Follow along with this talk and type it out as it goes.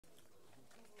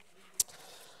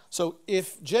So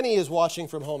if Jenny is watching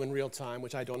from home in real time,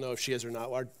 which I don't know if she is or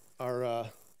not, our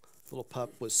little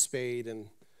pup was spayed and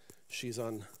she's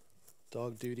on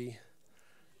dog duty.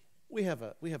 We have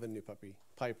a new puppy,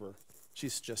 Piper.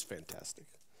 She's just fantastic.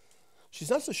 She's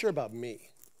not so sure about me.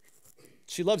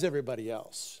 She loves everybody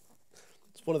else.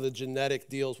 It's one of the genetic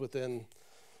deals within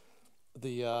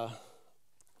the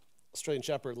Australian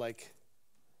Shepherd. Like,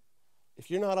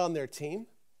 if you're not on their team,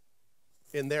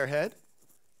 in their head,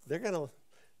 they're going to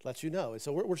let you know. And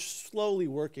so we're slowly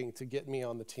working to get me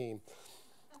on the team.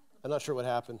 I'm not sure what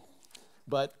happened.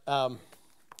 But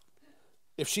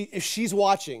if she's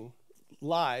watching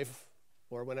live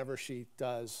or whenever she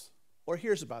does or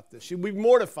hears about this, she'll be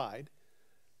mortified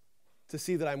to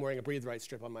see that I'm wearing a Breathe Right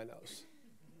strip on my nose.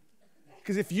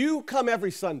 Because if you come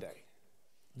every Sunday,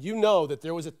 you know that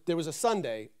there was a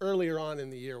Sunday earlier on in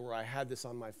the year where I had this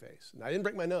on my face. And I didn't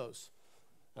break my nose,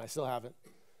 and I still haven't.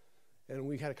 And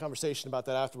we had a conversation about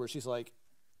that afterwards. She's like,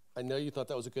 I know you thought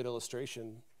that was a good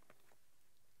illustration.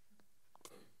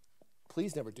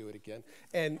 Please never do it again.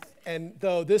 And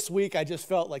though this week I just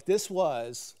felt like this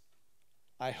was,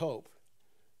 I hope,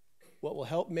 what will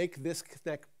help make this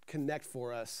connect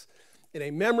for us in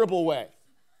a memorable way.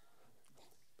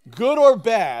 Good or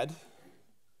bad,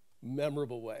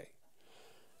 memorable way.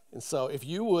 And so if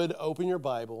you would open your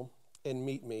Bible and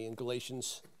meet me in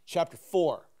Galatians chapter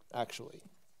 4, actually.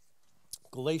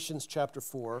 Galatians chapter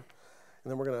 4.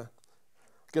 And then we're going to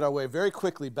get our way very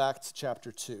quickly back to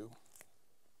chapter 2.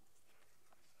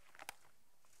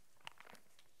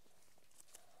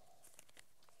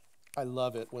 I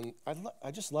love it when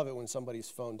I just love it when somebody's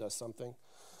phone does something.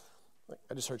 Like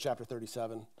I just heard chapter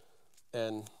 37,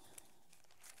 and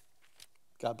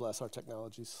God bless our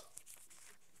technologies.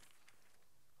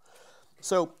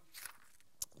 So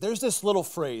there's this little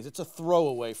phrase. It's a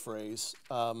throwaway phrase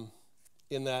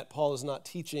in that Paul is not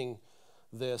teaching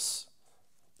this.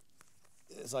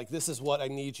 It's like, this is what I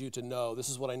need you to know. This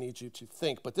is what I need you to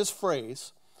think. But this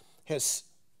phrase has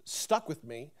stuck with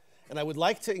me, and I would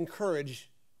like to encourage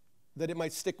that it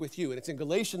might stick with you. And it's in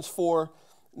Galatians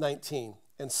 4:19.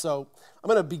 And so I'm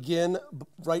going to begin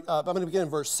in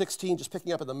verse 16, just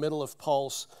picking up in the middle of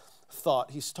Paul's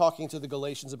thought. He's talking to the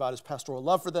Galatians about his pastoral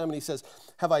love for them, and he says,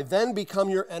 have I then become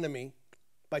your enemy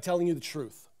by telling you the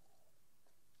truth?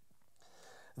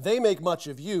 They make much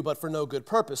of you, but for no good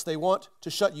purpose. They want to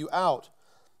shut you out,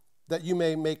 that you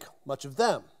may make much of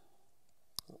them.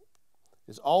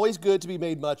 It's always good to be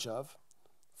made much of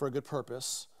for a good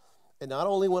purpose, and not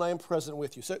only when I am present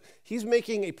with you. So he's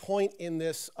making a point in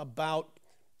this about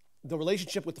the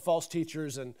relationship with the false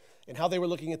teachers and how they were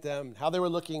looking at them, and how they were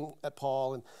looking at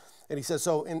Paul. And he says,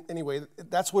 anyway,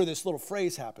 that's where this little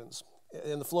phrase happens.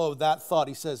 In the flow of that thought,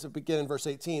 he says, begin in verse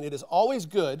 18, it is always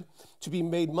good to be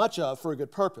made much of for a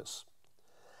good purpose.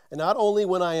 And not only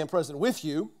when I am present with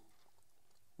you,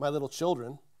 my little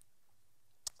children,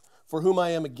 for whom I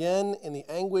am again in the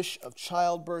anguish of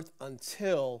childbirth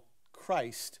until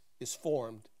Christ is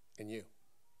formed in you.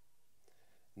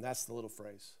 And that's the little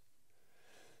phrase.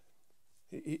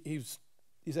 He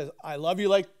says, I love you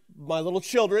like my little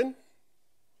children,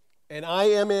 and I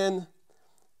am in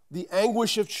the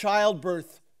anguish of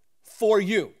childbirth for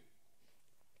you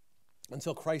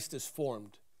until Christ is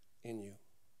formed in you.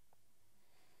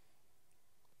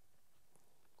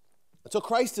 Until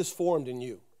Christ is formed in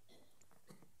you.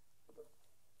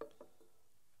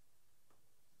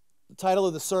 The title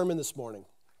of the sermon this morning,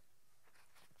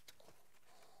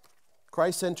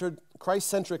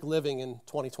 Christ-centric living in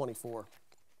 2024.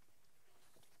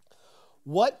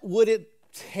 What would it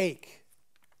take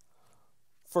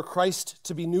for Christ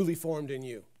to be newly formed in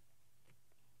you?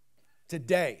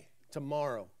 Today,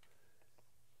 tomorrow,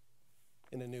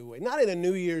 in a new way. Not in a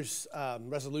New Year's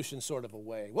resolution sort of a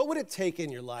way. What would it take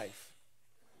in your life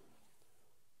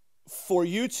for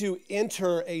you to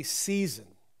enter a season,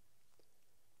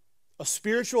 a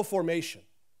spiritual formation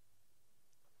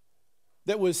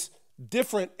that was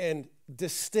different and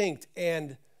distinct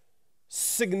and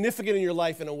significant in your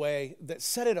life in a way that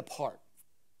set it apart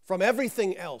from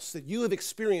everything else that you have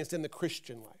experienced in the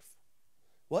Christian life?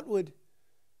 What would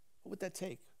that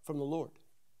take from the Lord?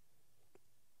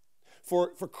 For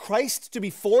Christ to be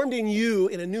formed in you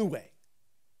in a new way.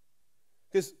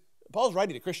 Because Paul's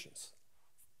writing to Christians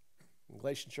in the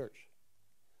Galatian church.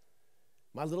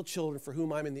 My little children, for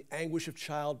whom I'm in the anguish of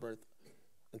childbirth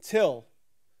until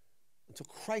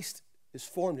Christ is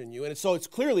formed in you. And so it's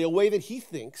clearly a way that he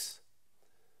thinks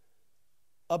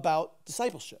about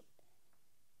discipleship.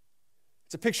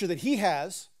 It's a picture that he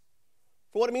has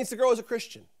for what it means to grow as a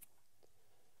Christian.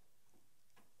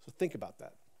 So think about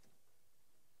that.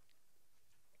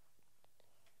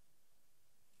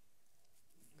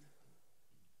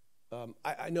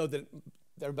 I know that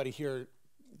everybody here,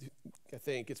 I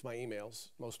think, gets my emails.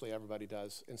 Mostly everybody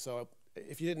does. And so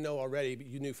if you didn't know already, but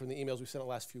you knew from the emails we sent the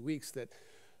last few weeks that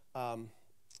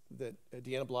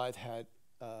Deanna Blythe had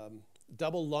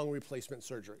double lung replacement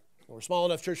surgery. We're a small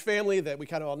enough church family that we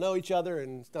kind of all know each other,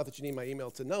 and it's not that you need my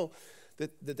email to know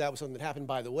that was something that happened.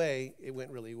 By the way, it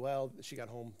went really well. She got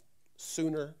home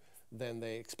sooner than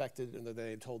they expected and that they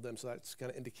had told them, so that's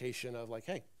kind of indication of like,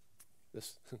 hey,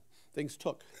 this things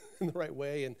took in the right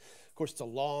way. And of course, it's a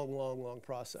long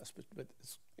process, but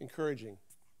it's encouraging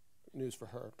news for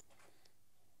her.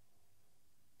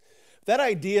 That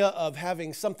idea of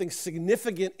having something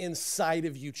significant inside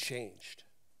of you changed.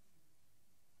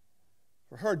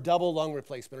 For her, double lung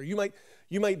replacement, or you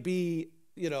might be,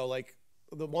 like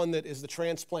the one that is the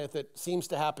transplant that seems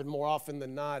to happen more often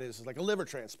than not is like a liver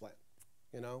transplant,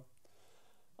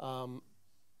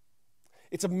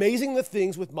 It's amazing the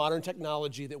things with modern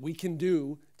technology that we can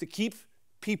do to keep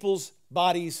people's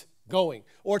bodies going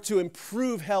or to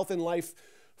improve health and life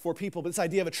for people. But this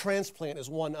idea of a transplant is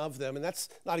one of them, and that's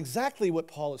not exactly what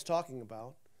Paul is talking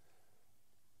about.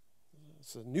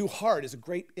 So a new heart is a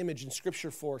great image in Scripture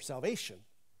for salvation.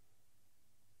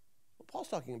 What Paul's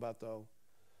talking about, though,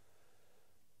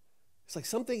 it's like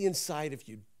something inside of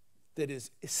you that is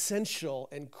essential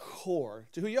and core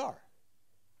to who you are,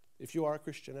 if you are a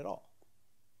Christian at all.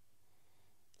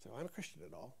 So I'm a Christian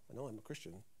at all. I know I'm a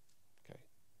Christian. Okay.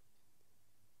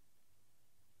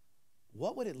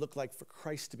 What would it look like for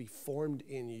Christ to be formed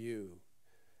in you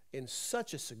in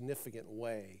such a significant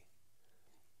way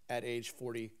at age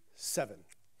 47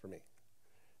 for me,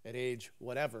 at age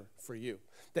whatever for you?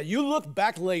 That you look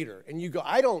back later and you go,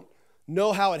 I don't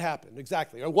know how it happened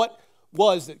exactly, or what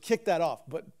was that kicked that off,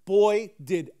 but boy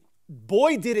did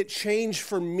it change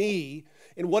for me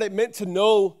in what it meant to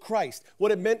know Christ,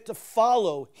 what it meant to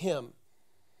follow him.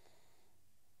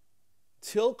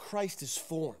 Till Christ is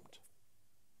formed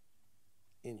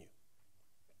in you.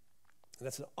 And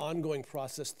that's an ongoing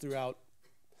process throughout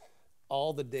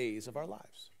all the days of our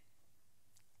lives.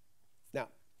 Now,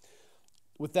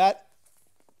 with that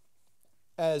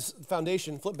as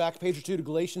foundation, flip back a page or two to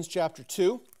Galatians chapter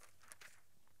 2.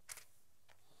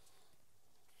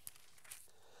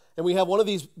 And we have one of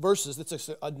these verses that's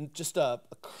just a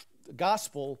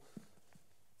gospel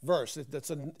verse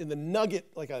that's in the nugget,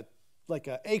 like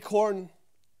a acorn,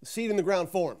 seed in the ground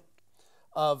form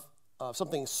of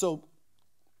something so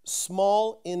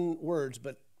small in words,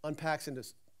 but unpacks into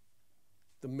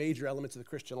the major elements of the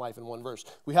Christian life in one verse.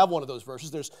 We have one of those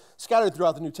verses. There's scattered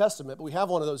throughout the New Testament, but we have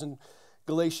one of those in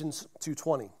Galatians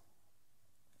 2:20.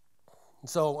 And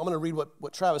so I'm going to read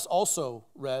what Travis also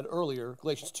read earlier,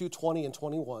 Galatians 2:20 and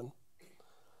 21.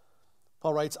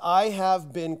 Paul writes, I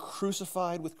have been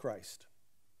crucified with Christ.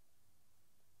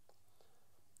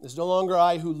 It's no longer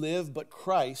I who live, but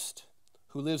Christ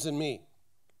who lives in me.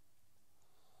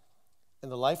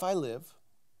 And the life I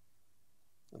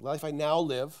now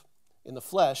live in the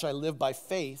flesh, I live by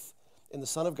faith in the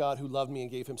Son of God who loved me and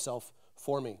gave himself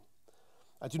for me.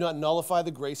 I do not nullify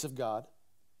the grace of God.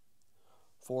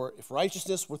 For if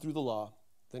righteousness were through the law,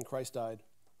 then Christ died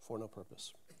for no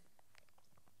purpose.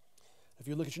 If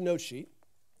you look at your note sheet,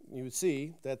 you would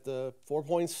see that the 4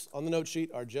 points on the note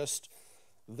sheet are just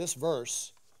this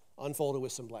verse unfolded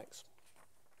with some blanks.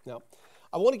 Now,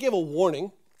 I want to give a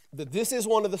warning that this is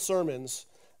one of the sermons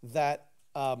that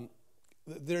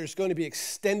there's going to be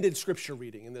extended scripture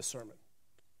reading in this sermon.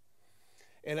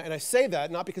 And I say that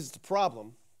not because it's a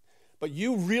problem, but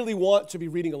you really want to be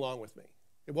reading along with me.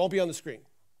 It won't be on the screen.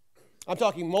 I'm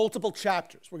talking multiple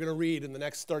chapters we're going to read in the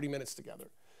next 30 minutes together.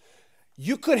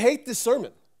 You could hate this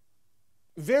sermon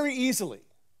very easily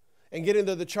and get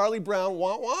into the Charlie Brown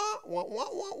wah, wah, wah, wah,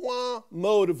 wah, wah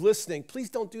mode of listening.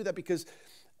 Please don't do that, because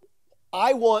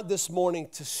I want this morning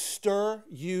to stir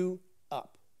you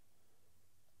up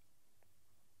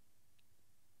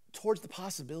towards the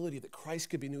possibility that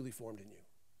Christ could be newly formed in you.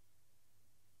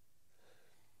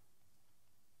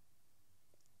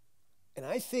 And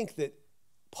I think that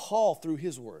Paul, through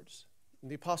his words, and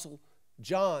the Apostle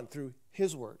John, through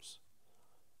his words,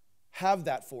 have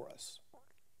that for us.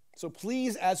 So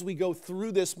please, as we go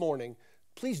through this morning,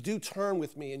 please do turn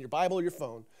with me in your Bible or your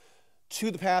phone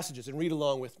to the passages and read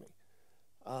along with me.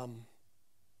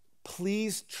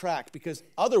 Please track, because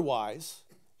otherwise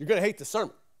you're going to hate the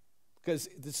sermon, because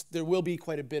there will be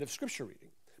quite a bit of scripture reading.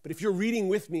 But if you're reading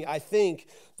with me, I think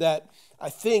that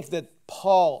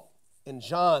Paul and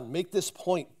John make this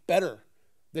point better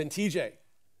than TJ.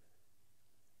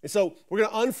 And so we're going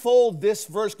to unfold this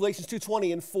verse, Galatians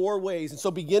 2:20, in 4 ways. And so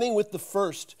beginning with the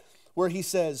first, where he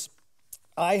says,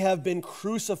 I have been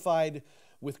crucified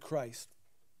with Christ.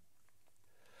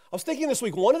 I was thinking this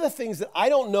week, one of the things that I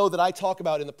don't know that I talk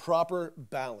about in the proper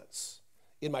balance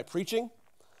in my preaching,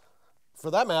 for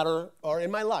that matter, or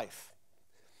in my life,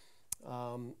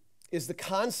 is the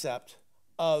concept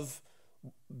of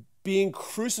being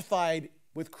crucified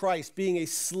with Christ, being a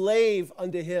slave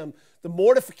unto him, the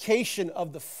mortification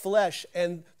of the flesh,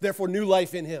 and therefore new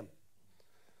life in him.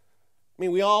 I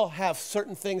mean, we all have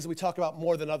certain things that we talk about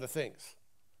more than other things.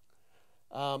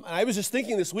 And I was just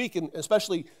thinking this week, and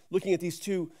especially looking at these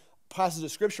two passages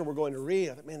of Scripture we're going to read,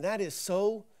 I thought, man, that is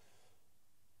so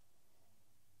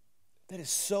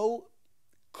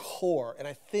core, and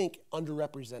I think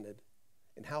underrepresented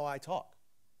in how I talk.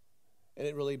 And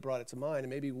it really brought it to mind, and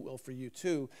maybe will for you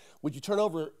too. Would you turn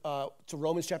over to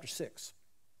Romans chapter 6?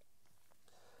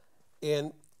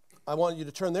 And I want you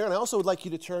to turn there, and I also would like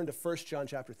you to turn to 1 John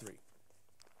chapter 3.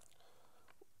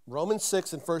 Romans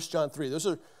 6 and 1 John 3. Those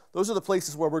are the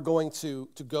places where we're going to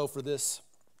go for this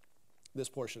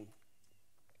portion.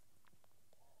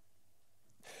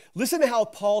 Listen to how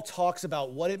Paul talks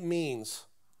about what it means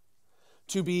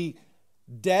to be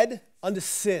dead unto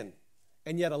sin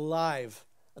and yet alive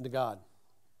unto God.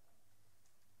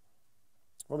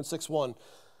 Romans 6:1.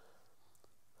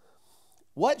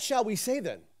 What shall we say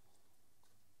then?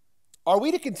 Are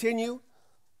we to continue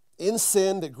in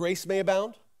sin that grace may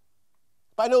abound?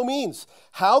 By no means.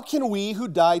 How can we who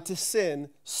died to sin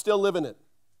still live in it?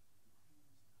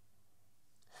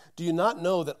 Do you not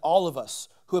know that all of us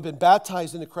who have been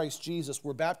baptized into Christ Jesus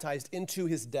were baptized into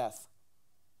his death?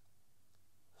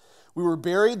 We were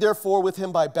buried, therefore, with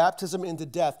him by baptism into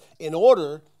death, in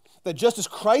order that just as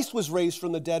Christ was raised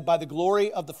from the dead by the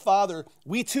glory of the Father,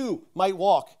 we too might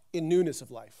walk in newness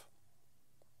of life.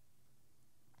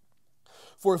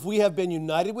 For if we have been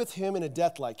united with him in a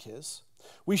death like his,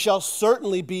 we shall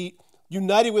certainly be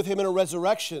united with him in a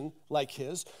resurrection like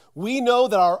his. We know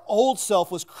that our old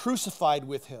self was crucified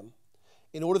with him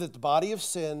in order that the body of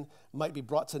sin might be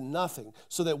brought to nothing,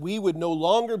 so that we would no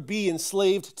longer be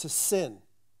enslaved to sin.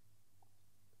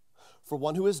 For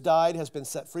one who has died has been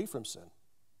set free from sin.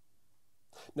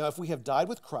 Now, if we have died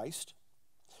with Christ,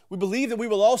 we believe that we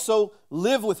will also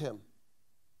live with him.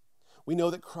 We know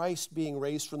that Christ, being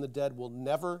raised from the dead, will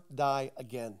never die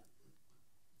again.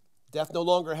 Death no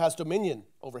longer has dominion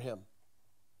over him.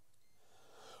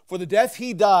 For the death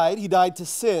he died to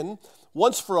sin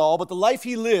once for all, but the life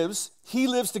he lives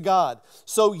to God.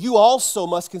 So you also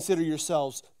must consider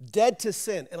yourselves dead to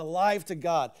sin and alive to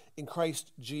God in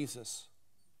Christ Jesus.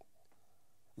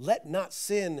 Let not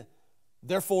sin,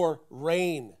 therefore,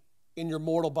 reign in your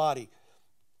mortal body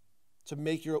to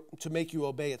make you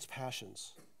obey its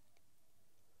passions.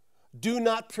 Do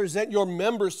not present your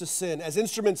members to sin as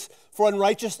instruments for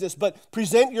unrighteousness, but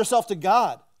present yourself to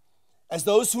God as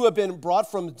those who have been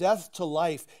brought from death to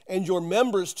life, and your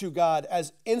members to God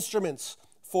as instruments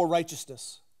for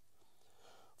righteousness.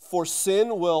 For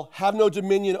sin will have no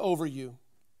dominion over you,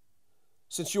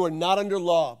 since you are not under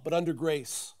law, but under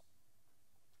grace.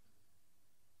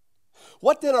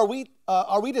 What then are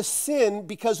we to sin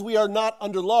because we are not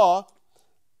under law,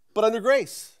 but under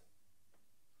grace?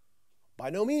 By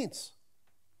no means.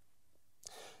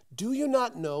 Do you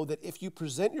not know that if you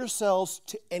present yourselves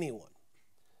to anyone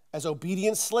as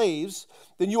obedient slaves,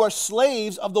 then you are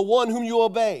slaves of the one whom you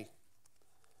obey,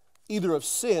 either of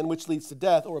sin, which leads to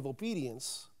death, or of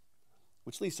obedience,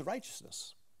 which leads to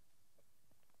righteousness?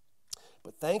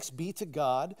 But thanks be to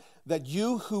God that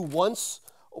you who once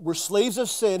were slaves of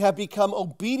sin have become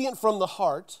obedient from the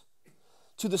heart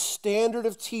to the standard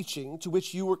of teaching to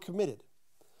which you were committed.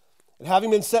 And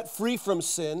having been set free from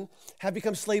sin, have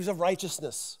become slaves of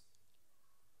righteousness.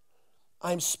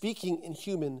 I'm speaking in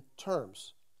human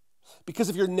terms because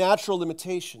of your natural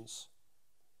limitations.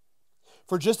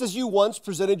 For just as you once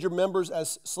presented your members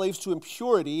as slaves to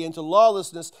impurity and to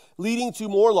lawlessness, leading to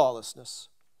more lawlessness,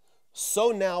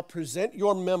 so now present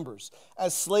your members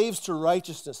as slaves to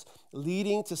righteousness,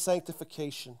 leading to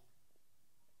sanctification.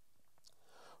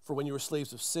 For when you were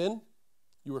slaves of sin,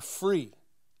 you were free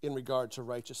in regard to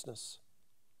righteousness.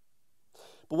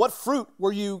 But what fruit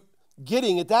were you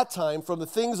getting at that time from the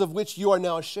things of which you are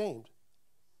now ashamed?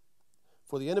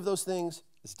 For the end of those things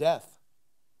is death.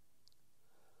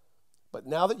 But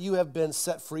now that you have been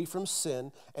set free from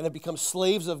sin and have become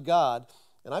slaves of God,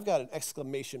 and I've got an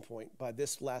exclamation point by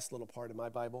this last little part in my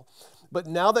Bible, but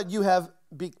now that you have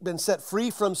been set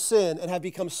free from sin and have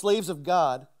become slaves of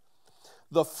God,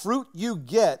 the fruit you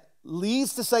get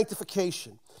leads to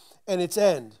sanctification, and its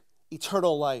end,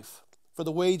 eternal life. For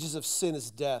the wages of sin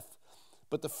is death,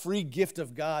 but the free gift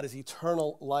of God is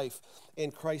eternal life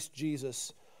in Christ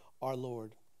Jesus our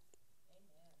Lord.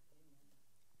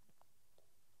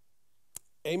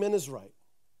 Amen is right.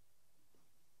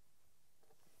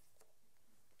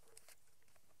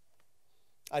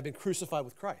 I've been crucified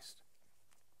with Christ.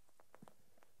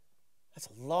 That's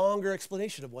a longer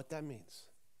explanation of what that means.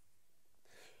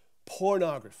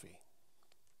 Pornography.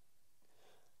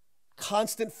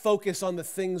 Constant focus on the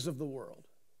things of the world.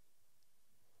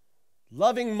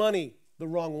 Loving money the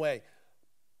wrong way.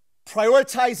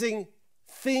 Prioritizing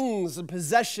things and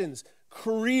possessions,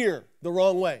 career the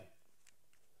wrong way.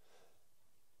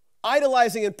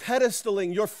 Idolizing and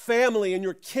pedestaling your family and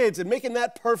your kids and making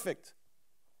that perfect.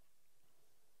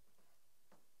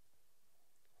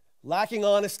 Lacking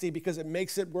honesty because it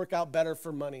makes it work out better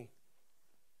for money.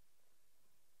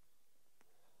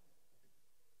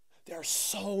 There are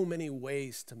so many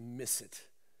ways to miss it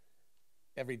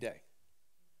every day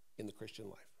in the Christian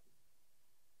life.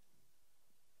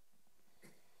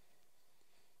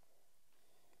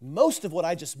 Most of what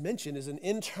I just mentioned is an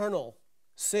internal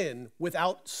sin with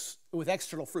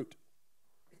external fruit.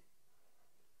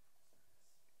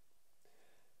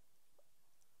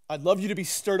 I'd love you to be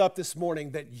stirred up this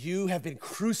morning that you have been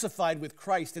crucified with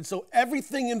Christ. And so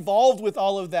everything involved with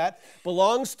all of that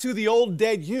belongs to the old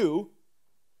dead you.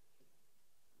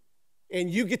 And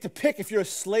you get to pick if you're a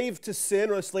slave to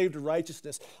sin or a slave to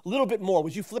righteousness. A little bit more.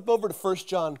 Would you flip over to 1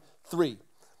 John 3?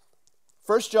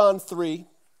 1 John 3.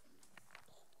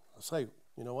 I'll say,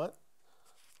 you know what?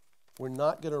 We're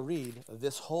not going to read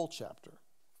this whole chapter.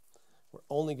 We're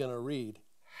only going to read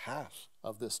half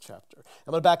of this chapter.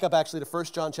 I'm going to back up actually to 1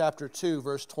 John chapter 2,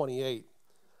 verse 28.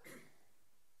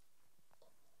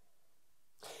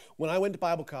 When I went to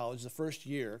Bible college the first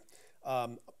year, I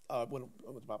went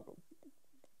to Bible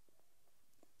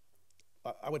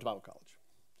college.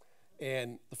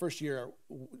 And the first year,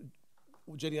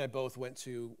 JD and I both went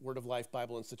to Word of Life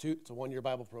Bible Institute. It's a one-year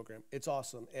Bible program. It's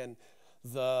awesome. And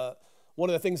one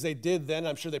of the things they did then,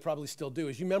 I'm sure they probably still do,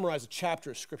 is you memorize a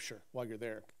chapter of Scripture while you're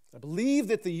there. I believe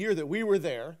that the year that we were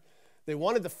there, they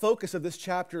wanted the focus of this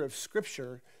chapter of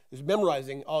Scripture, is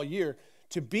memorizing all year,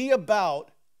 to be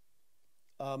about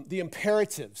the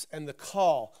imperatives and the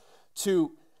call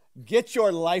to get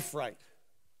your life right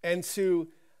and to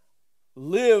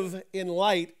live in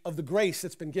light of the grace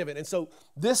that's been given. And so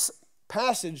this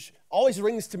passage always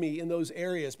rings to me in those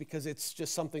areas because it's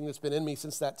just something that's been in me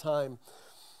since that time.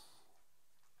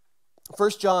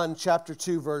 1 John chapter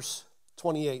 2, verse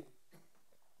 28.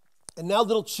 And now,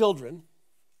 little children,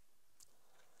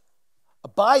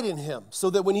 abide in him, so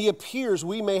that when he appears,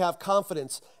 we may have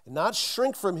confidence and not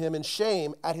shrink from him in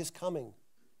shame at his coming.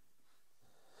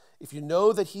 If you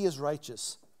know that he is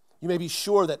righteous, you may be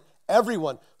sure that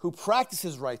everyone who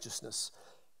practices righteousness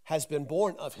has been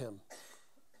born of him.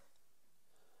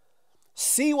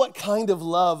 See what kind of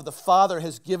love the Father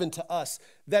has given to us,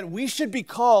 that we should be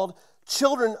called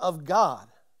children of God.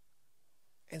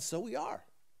 And so we are.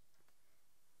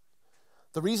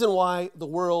 The reason why the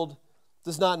world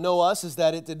does not know us is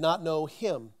that it did not know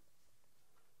him.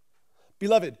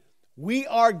 Beloved, we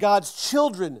are God's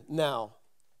children now,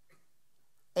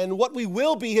 and what we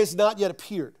will be has not yet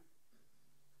appeared.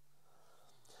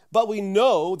 But we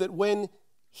know that when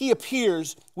he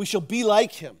appears, we shall be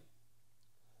like him,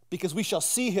 because we shall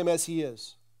see him as he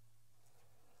is.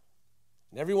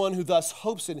 And everyone who thus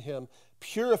hopes in him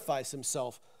purifies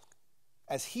himself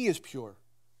as he is pure.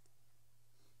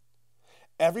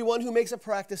 Everyone who makes a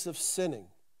practice of sinning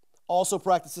also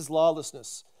practices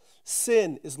lawlessness.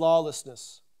 Sin is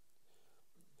lawlessness.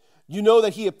 You know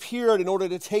that he appeared in order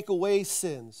to take away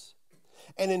sins,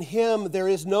 and in him there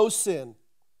is no sin.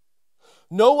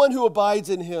 No one who abides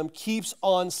in him keeps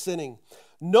on sinning.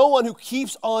 No one who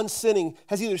keeps on sinning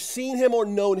has either seen him or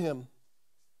known him.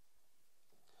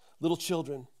 Little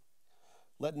children,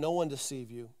 let no one deceive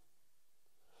you.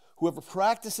 Whoever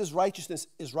practices righteousness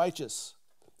is righteous,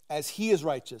 as he is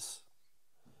righteous.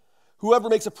 Whoever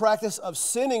makes a practice of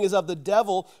sinning is of the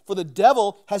devil, for the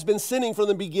devil has been sinning from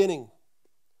the beginning.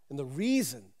 And the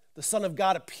reason the Son of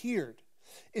God appeared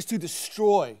is to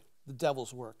destroy the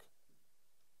devil's work.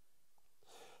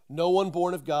 No one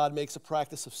born of God makes a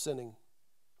practice of sinning,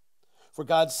 for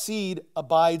God's seed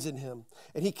abides in him,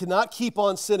 and he cannot keep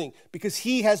on sinning because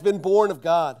he has been born of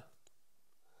God.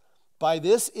 By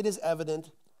this it is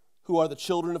evident who are the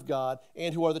children of God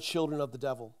and who are the children of the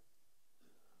devil.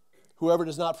 Whoever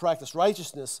does not practice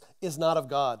righteousness is not of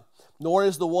God, nor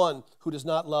is the one who does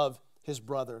not love his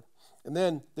brother. And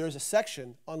then there's a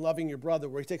section on loving your brother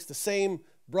where he takes the same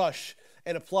brush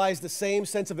and applies the same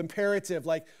sense of imperative,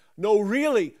 like, no,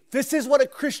 really, this is what a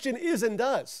Christian is and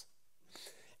does.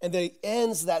 And then he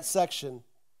ends that section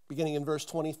beginning in verse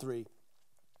 23.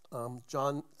 1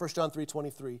 John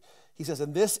 3:23. He says,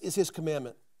 and this is his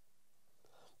commandment,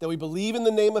 that we believe in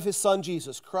the name of his Son,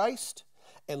 Jesus Christ,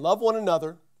 and love one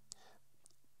another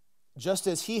just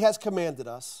as he has commanded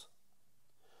us.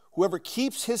 Whoever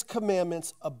keeps his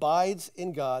commandments abides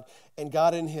in God, and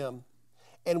God in him.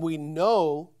 And we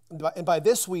know, and by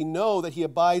this we know that he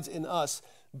abides in us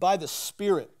by the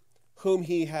Spirit whom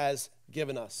he has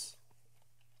given us.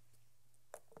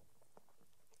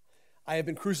 I have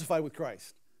been crucified with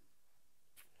Christ.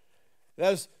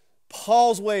 That was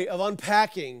Paul's way of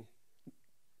unpacking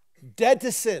dead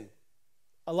to sin,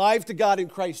 alive to God in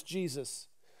Christ Jesus.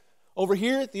 Over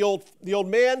here, the old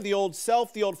man, the old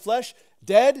self, the old flesh,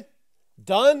 dead,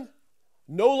 done,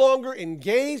 no longer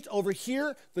engaged. Over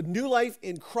here, the new life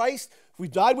in Christ. If we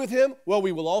died with him, well,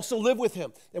 we will also live with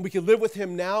him. And we can live with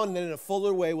him now, and then in a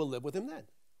fuller way, we'll live with him then.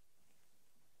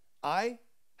 I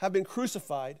have been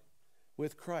crucified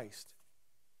with Christ.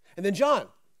 And then John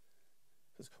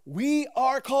says, we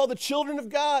are called the children of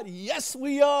God. Yes,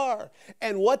 we are.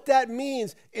 And what that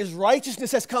means is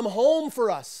righteousness has come home for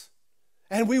us.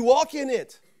 And we walk in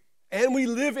it. And we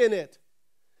live in it.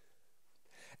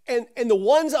 And the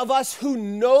ones of us who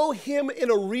know him in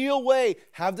a real way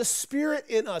have the Spirit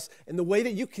in us. And the way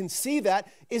that you can see that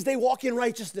is they walk in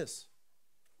righteousness.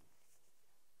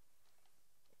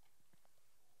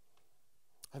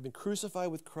 I've been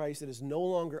crucified with Christ. It is no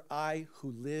longer I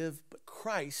who live, but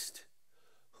Christ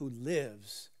who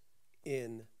lives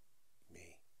in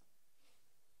me.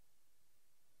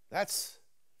 That's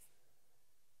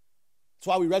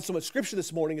why we read so much scripture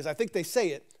this morning, is I think they say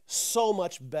it so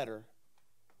much better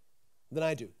than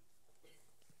I do.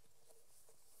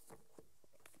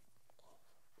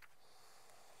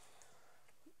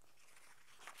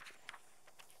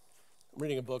 I'm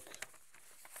reading a book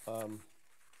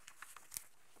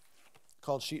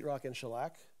called Sheetrock and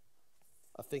Shellac,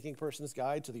 A Thinking Person's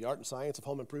Guide to the Art and Science of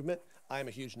Home Improvement. I am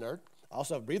a huge nerd. I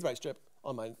also have a Breathe Right strip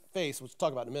on my face, which we'll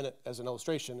talk about in a minute as an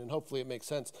illustration, and hopefully it makes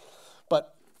sense.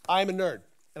 But I'm a nerd,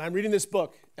 and I'm reading this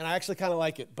book, and I actually kind of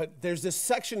like it. But there's this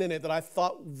section in it that I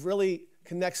thought really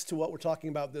connects to what we're talking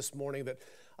about this morning, that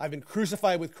I've been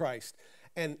crucified with Christ.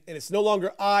 And it's no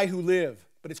longer I who live,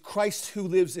 but it's Christ who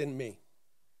lives in me.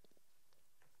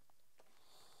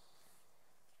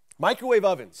 Microwave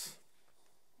ovens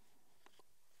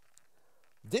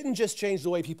didn't just change the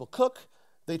way people cook,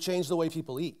 they changed the way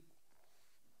people eat.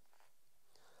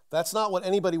 That's not what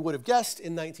anybody would have guessed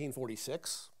in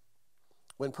 1946,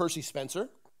 when Percy Spencer,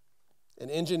 an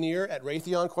engineer at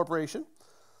Raytheon Corporation,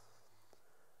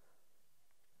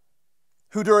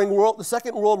 who during the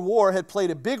Second World War had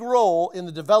played a big role in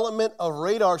the development of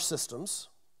radar systems,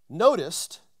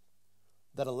 noticed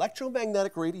that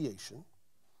electromagnetic radiation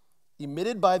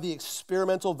emitted by the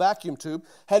experimental vacuum tube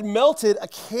had melted a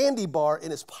candy bar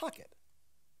in his pocket.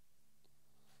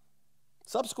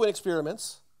 Subsequent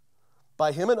experiments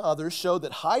by him and others showed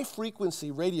that high-frequency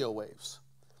radio waves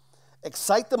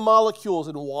excite the molecules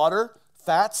in water,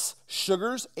 fats,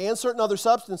 sugars, and certain other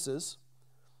substances,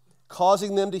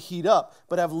 causing them to heat up,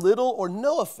 but have little or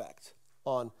no effect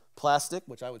on plastic,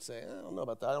 which I would say, I don't know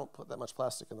about that. I don't put that much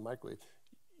plastic in the microwave.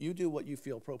 You do what you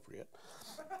feel appropriate.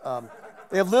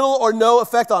 They have little or no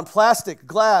effect on plastic,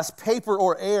 glass, paper,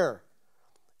 or air,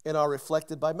 and are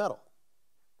reflected by metal.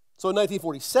 So in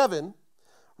 1947,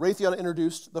 Raytheon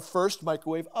introduced the first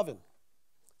microwave oven,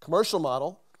 commercial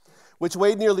model, which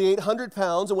weighed nearly 800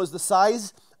 pounds and was the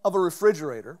size of a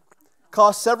refrigerator,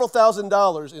 cost several $1,000s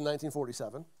in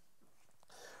 1947.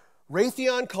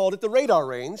 Raytheon called it the radar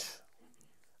range,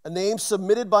 a name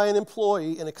submitted by an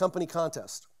employee in a company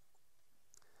contest.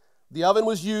 The oven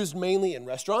was used mainly in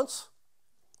restaurants,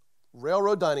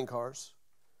 railroad dining cars,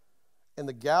 and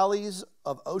the galleys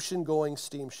of ocean-going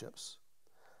steamships.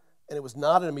 And it was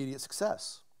not an immediate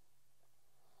success.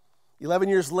 11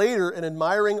 years later, an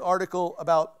admiring article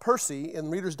about Percy in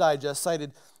Reader's Digest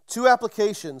cited 2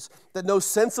 applications that no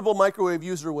sensible microwave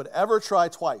user would ever try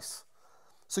twice,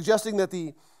 suggesting that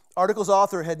the article's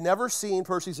author had never seen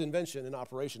Percy's invention in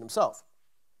operation himself.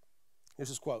 Here's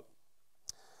his quote.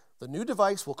 The new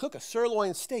device will cook a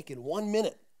sirloin steak in 1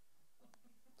 minute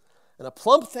and a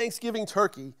plump Thanksgiving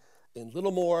turkey in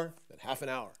little more than half an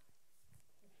hour.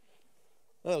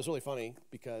 Well, that was really funny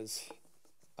because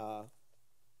I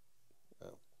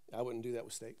wouldn't do that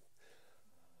with steak.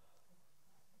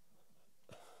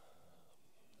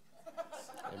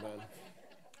 Amen.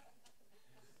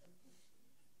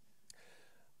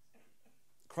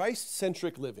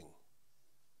 Christ-centric living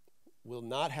will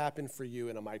not happen for you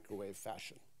in a microwave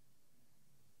fashion.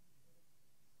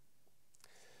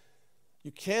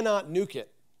 You cannot nuke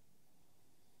it.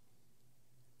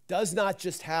 Does not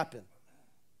just happen.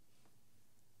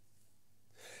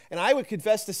 And I would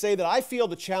confess to say that I feel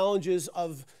the challenges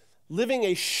of living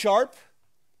a sharp,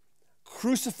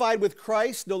 crucified with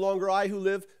Christ, no longer I who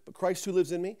live, but Christ who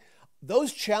lives in me.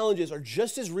 those challenges are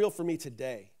just as real for me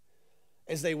today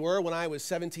as they were when I was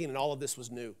 17 and all of this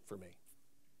was new for me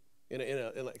in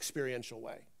an experiential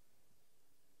way.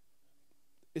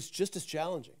 It's just as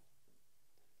challenging.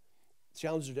 The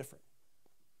challenges are different.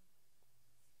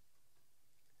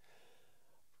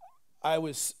 I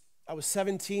was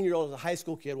 17-year-old as a high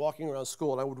school kid walking around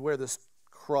school, and I would wear this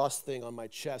cross thing on my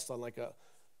chest I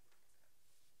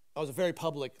was a very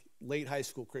public late high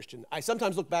school Christian. I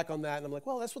sometimes look back on that and I'm like,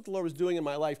 well, that's what the Lord was doing in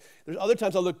my life. There's other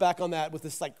times I look back on that with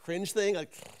this like cringe thing,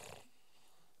 like,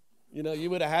 you know, you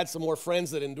would have had some more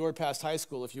friends that endured past high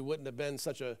school if you wouldn't have been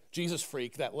such a Jesus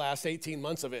freak that last 18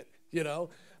 months of it, you know.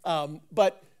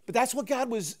 But that's what God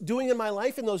was doing in my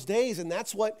life in those days, and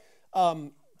that's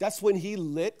when he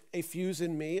lit a fuse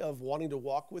in me of wanting to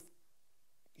walk with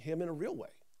him in a real way.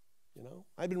 You know,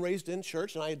 I'd been raised in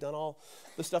church, and I had done all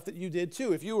the stuff that you did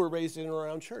too, if you were raised in and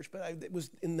around church. But it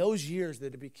was in those years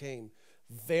that it became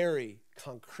very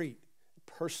concrete,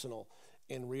 personal,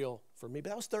 and real for me.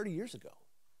 But that was 30 years ago.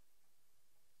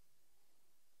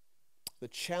 The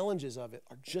challenges of it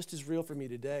are just as real for me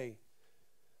today.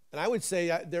 And I would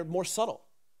say they're more subtle.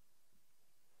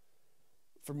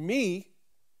 For me,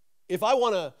 if I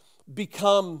want to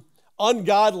become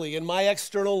ungodly in my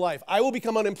external life, I will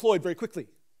become unemployed very quickly.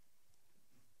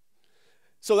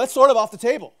 So that's sort of off the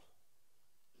table.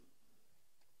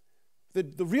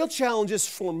 The real challenges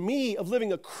for me of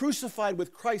living a crucified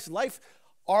with Christ life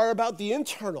are about the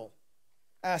internal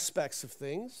aspects of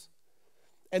things,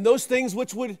 and those things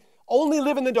which would only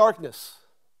live in the darkness.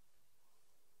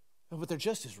 But they're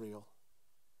just as real.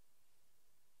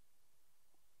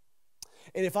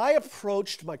 And if I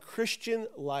approached my Christian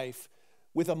life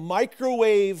with a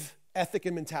microwave ethic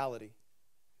and mentality,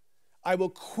 I will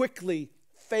quickly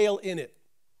fail in it.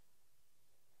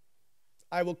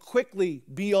 I will quickly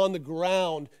be on the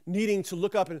ground needing to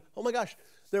look up and, oh my gosh,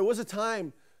 there was a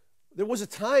time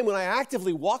when I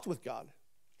actively walked with God.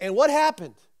 And what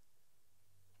happened?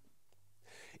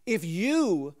 If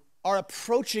you are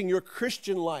approaching your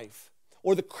Christian life,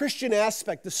 or the Christian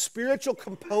aspect, the spiritual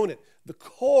component, the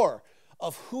core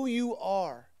of who you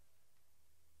are,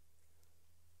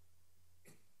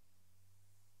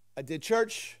 I did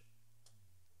church,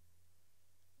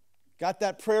 got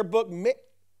that prayer book.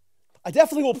 I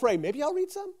definitely will pray. Maybe I'll read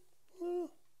some.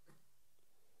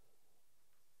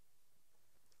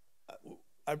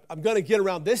 I'm going to get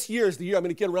around. This year is the year I'm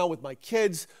going to get around with my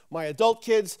kids, my adult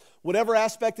kids, whatever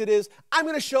aspect it is. I'm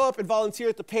going to show up and volunteer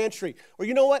at the pantry. Or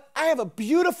you know what? I have a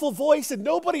beautiful voice and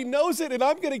nobody knows it, and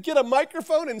I'm going to get a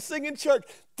microphone and sing in church.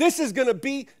 This is going to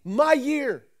be my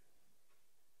year.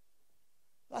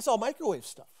 That's all microwave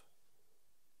stuff.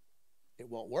 It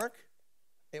won't work.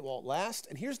 It won't last.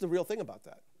 And here's the real thing about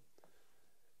that.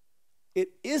 It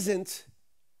isn't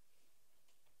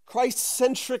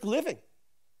Christ-centric living.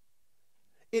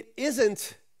 It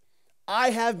isn't,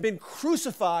 I have been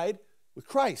crucified with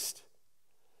Christ.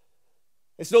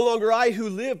 It's no longer I who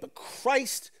live, but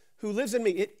Christ who lives in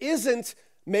me. It isn't,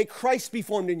 may Christ be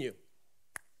formed in you.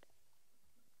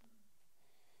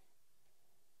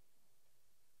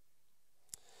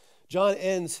 John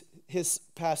ends his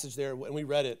passage there when we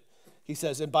read it. He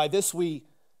says, and by this we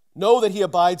know that he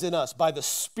abides in us, by the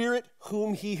Spirit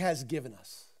whom he has given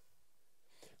us.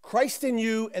 Christ in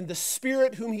you and the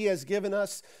Spirit whom he has given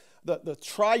us, the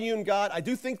triune God. I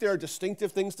do think there are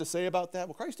distinctive things to say about that.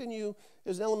 Well, Christ in you,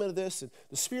 there's an element of this, and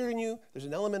the Spirit in you, there's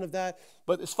an element of that.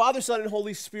 But it's Father, Son, and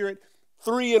Holy Spirit,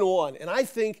 3 in 1. And I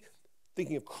think,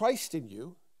 thinking of Christ in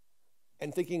you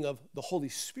and thinking of the Holy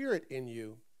Spirit in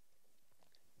you,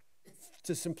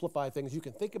 to simplify things, you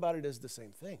can think about it as the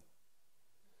same thing.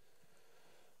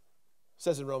 It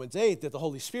says in Romans 8 that the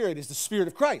Holy Spirit is the Spirit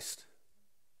of Christ.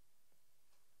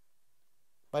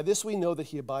 By this we know that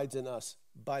he abides in us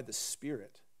by the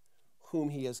Spirit whom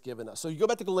he has given us. So you go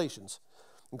back to Galatians,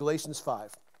 in Galatians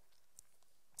 5.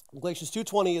 Galatians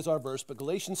 2:20 is our verse, but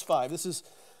Galatians 5, this is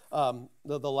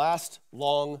the last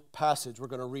long passage we're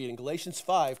going to read. In Galatians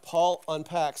 5, Paul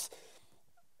unpacks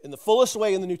in the fullest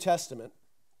way in the New Testament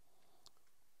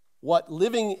what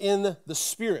living in the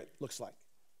Spirit looks like.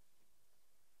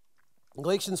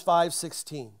 Galatians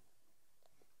 5:16.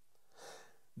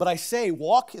 But I say,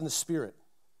 walk in the Spirit,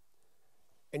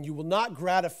 and you will not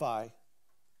gratify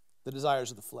the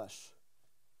desires of the flesh.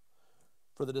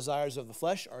 For the desires of the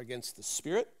flesh are against the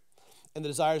Spirit, and the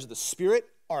desires of the Spirit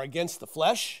are against the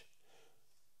flesh.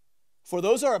 For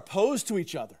those are opposed to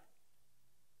each other,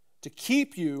 to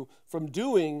keep you from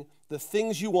doing the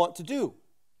things you want to do.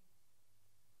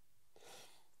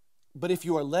 But if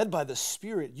you are led by the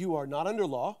Spirit, you are not under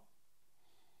law.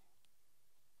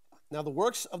 Now the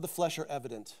works of the flesh are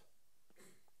evident: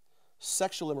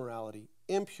 sexual immorality,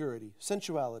 impurity,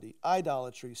 sensuality,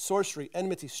 idolatry, sorcery,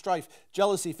 enmity, strife,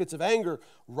 jealousy, fits of anger,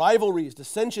 rivalries,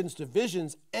 dissensions,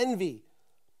 divisions, envy,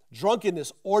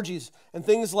 drunkenness, orgies, and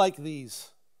things like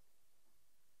these.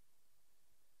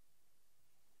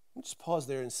 Let me just pause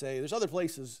there and say, there's other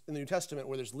places in the New Testament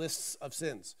where there's lists of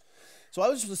sins. So I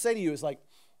was just to say to you is like,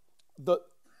 the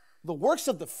works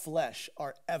of the flesh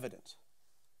are evident.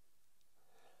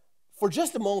 For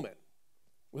just a moment,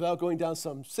 without going down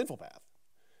some sinful path,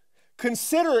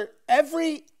 consider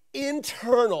every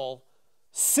internal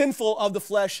sinful of the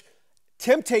flesh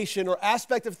temptation or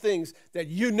aspect of things that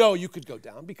you know you could go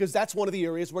down, because that's one of the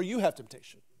areas where you have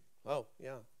temptation. Oh,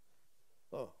 yeah.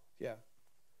 Oh, yeah.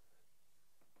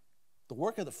 The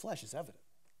work of the flesh is evident.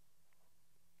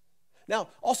 Now,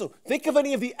 also, think of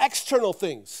any of the external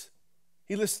things.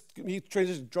 He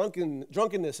transitions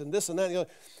drunkenness and this and that and the other.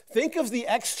 Think of the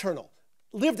external,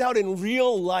 lived out in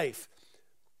real life,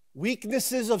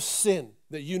 weaknesses of sin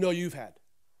that you know you've had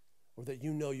or that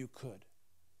you know you could.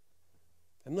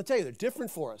 I'm going to tell you, they're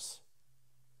different for us.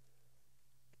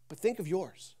 But think of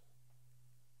yours.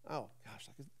 Oh, gosh,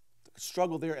 I could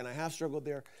struggle there, and I have struggled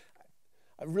there.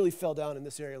 I really fell down in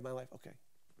this area of my life. Okay.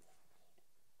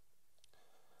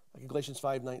 Like in Galatians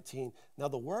 5:19. Now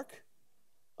the works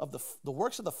of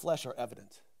the flesh are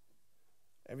evident.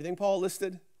 Everything Paul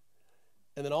listed,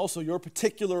 and then also your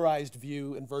particularized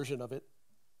view and version of it.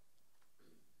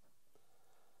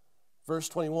 Verse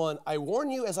 21, I warn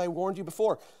you, as I warned you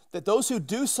before, that those who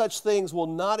do such things will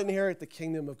not inherit the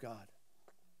kingdom of God.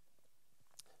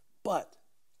 But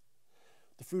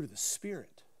the fruit of the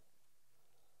Spirit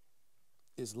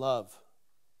is love,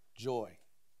 joy,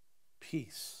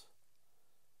 peace,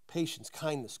 patience,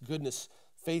 kindness, goodness,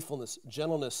 faithfulness,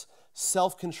 gentleness,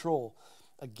 self-control.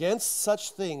 Against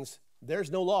such things, there's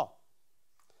no law.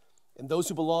 And those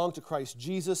who belong to Christ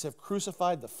Jesus have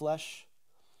crucified the flesh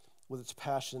with its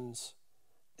passions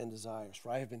and desires.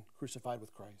 For I have been crucified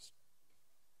with Christ.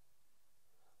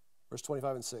 Verse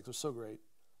 25 and 6 was so great.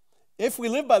 If we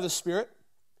live by the Spirit,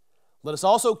 let us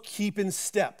also keep in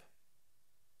step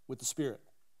with the Spirit.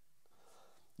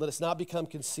 Let us not become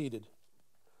conceited,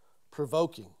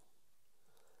 provoking,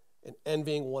 and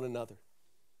envying one another.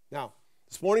 Now,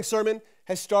 this morning's sermon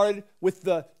has started with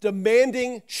the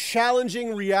demanding,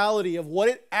 challenging reality of what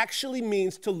it actually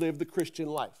means to live the Christian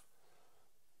life.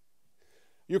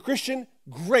 You're a Christian?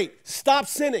 Great. Stop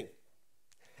sinning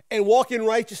and walk in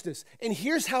righteousness. And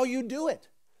here's how you do it.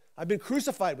 I've been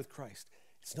crucified with Christ.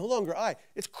 It's no longer I.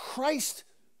 It's Christ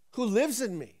who lives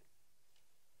in me.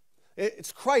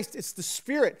 It's Christ. It's the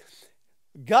Spirit.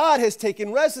 God has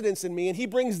taken residence in me, and he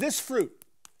brings this fruit,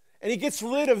 and he gets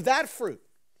rid of that fruit.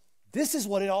 This is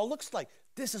what it all looks like.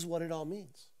 This is what it all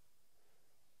means.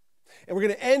 And we're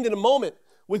going to end in a moment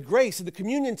with grace at the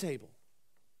communion table.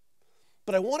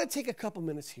 But I want to take a couple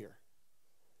minutes here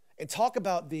and talk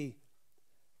about the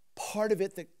part of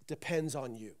it that depends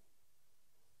on you.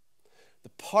 The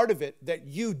part of it that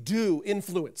you do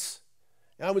influence.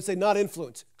 And I would say not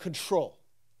influence, control.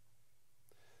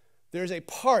 There's a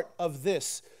part of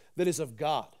this that is of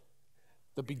God.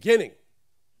 The beginning.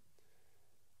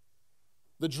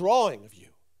 The drawing of you.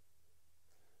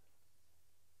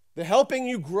 The helping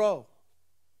you grow.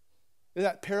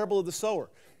 That parable of the sower.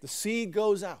 The seed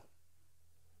goes out.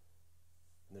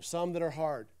 And there's some that are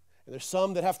hard. And there's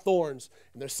some that have thorns.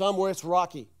 And there's some where it's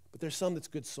rocky. But there's some that's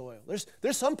good soil.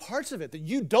 There's some parts of it that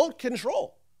you don't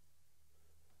control.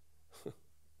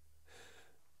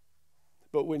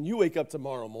 But when you wake up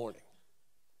tomorrow morning,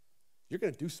 you're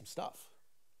going to do some stuff.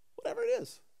 Whatever it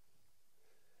is.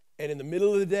 And in the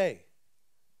middle of the day,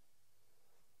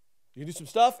 you do some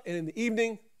stuff, and in the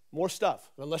evening, more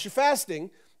stuff. Unless you're fasting,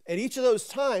 at each of those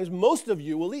times, most of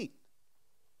you will eat.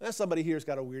 Now, somebody here's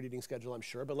got a weird eating schedule, I'm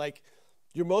sure, but like,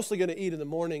 you're mostly going to eat in the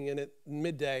morning and at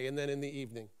midday and then in the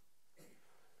evening.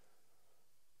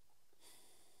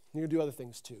 You're going to do other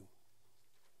things too.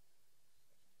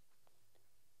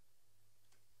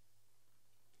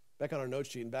 Back on our note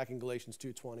sheet and back in Galatians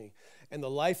 2:20. And the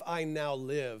life I now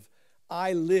live,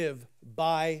 I live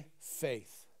by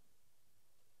faith.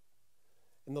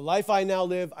 And the life I now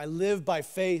live, I live by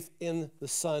faith in the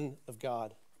Son of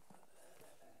God.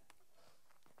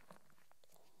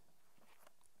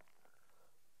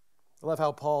 I love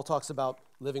how Paul talks about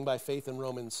living by faith in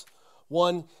Romans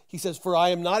 1. He says, for I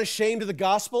am not ashamed of the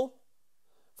gospel,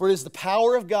 for it is the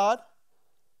power of God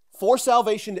for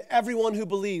salvation to everyone who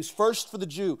believes, first for the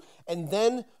Jew and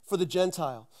then for the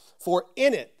Gentile. For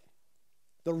in it,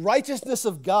 the righteousness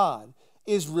of God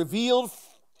is revealed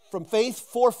from faith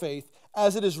for faith,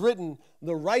 as it is written,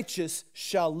 the righteous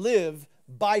shall live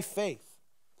by faith.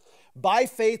 By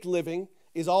faith living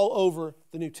is all over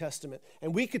the New Testament.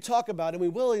 And we could talk about, and we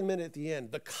will in a minute at the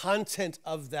end, the content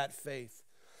of that faith.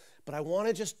 But I want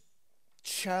to just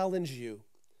challenge you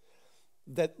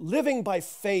that living by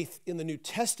faith in the New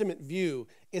Testament view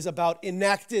is about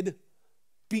enacted,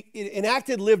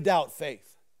 lived out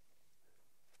faith.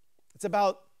 It's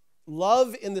about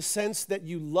love in the sense that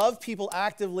you love people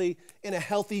actively in a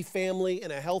healthy family,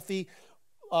 in a healthy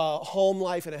home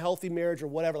life, in a healthy marriage or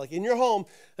whatever. Like in your home,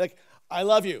 like, I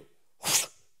love you.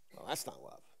 Well, that's not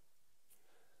love.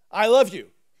 I love you.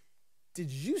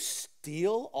 Did you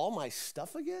steal all my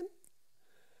stuff again?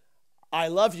 I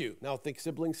love you. Now think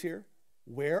siblings here.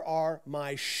 Where are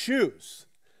my shoes?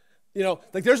 You know,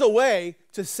 like there's a way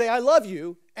to say I love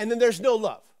you and then there's no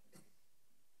love.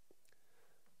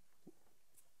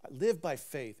 Live by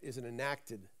faith is an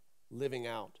enacted living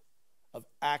out of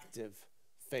active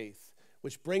faith,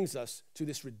 which brings us to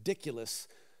this ridiculous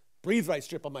breathe right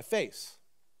strip on my face.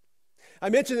 I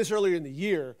mentioned this earlier in the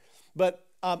year, but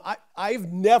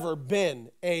I've never been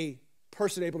a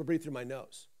person able to breathe through my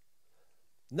nose.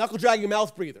 Knuckle dragging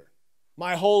mouth breather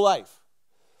my whole life.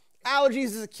 Allergies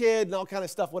as a kid and all kind of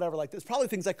stuff, whatever like this. Probably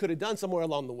things I could have done somewhere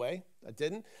along the way. I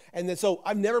didn't. And then so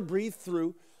I've never breathed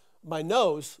through my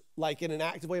nose like in an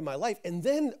active way in my life. And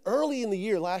then early in the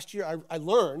year, last year, I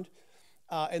learned,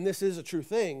 and this is a true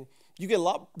thing, you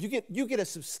get a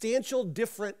substantial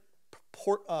different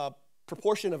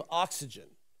proportion of oxygen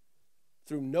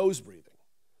through nose breathing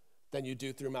than you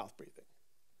do through mouth breathing.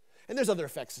 And there's other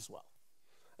effects as well.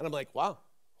 And I'm like, wow,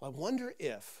 I wonder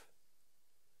if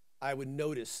I would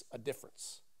notice a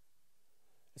difference.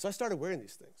 And so I started wearing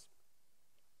these things.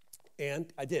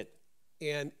 And I did.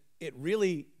 And it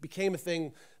really became a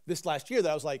thing this last year that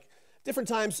I was like, different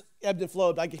times ebbed and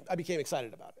flowed, but I became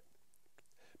excited about it.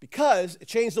 Because it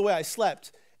changed the way I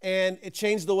slept, and it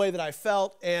changed the way that I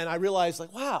felt, and I realized,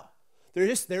 like, wow, there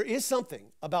is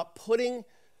something about putting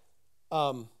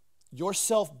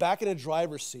yourself back in a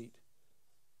driver's seat,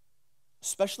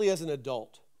 especially as an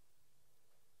adult,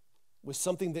 with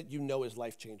something that you know is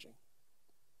life-changing.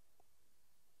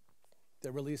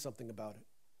 There really is something about it.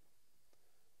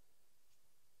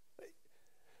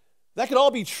 That could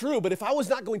all be true, but if I was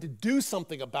not going to do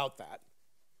something about that,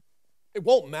 it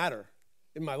won't matter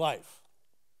in my life.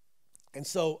 And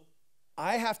so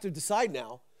I have to decide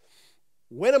now,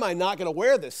 when am I not going to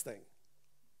wear this thing?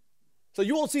 So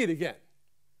you won't see it again,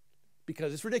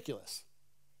 because it's ridiculous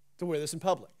to wear this in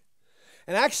public.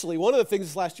 And actually, one of the things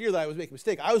this last year that I was making a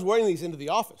mistake, I was wearing these into the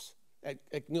office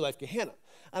at New Life Gehanna.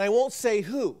 And I won't say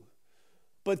who,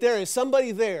 but there is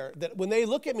somebody there that when they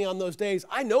look at me on those days,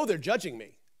 I know they're judging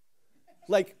me.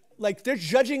 Like they're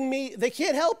judging me. They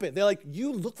can't help it. They're like,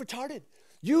 you look retarded.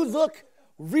 You look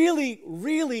really,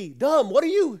 really dumb. What are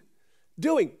you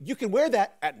doing? You can wear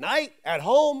that at night, at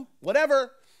home,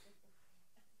 whatever.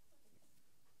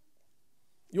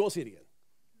 You won't see it again.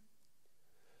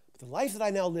 But the life that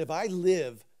I now live, I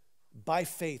live by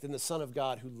faith in the Son of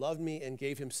God who loved me and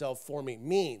gave himself for me,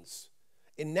 means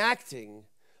enacting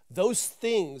those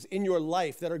things in your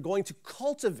life that are going to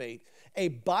cultivate a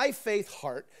by faith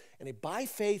heart and a by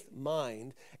faith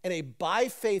mind and a by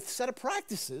faith set of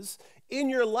practices in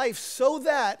your life so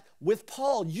that with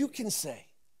Paul you can say,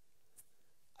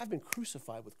 I've been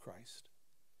crucified with Christ.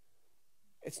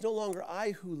 It's no longer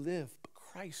I who live, but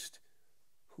Christ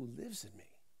who lives in me.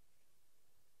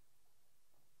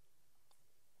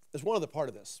 There's one other part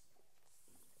of this.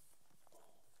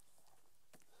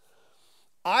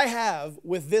 I have,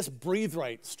 with this breathe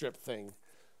right strip thing,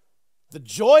 the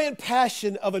joy and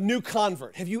passion of a new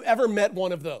convert. Have you ever met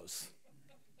one of those?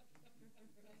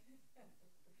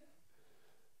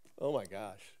 Oh my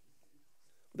gosh.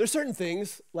 There's certain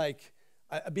things, like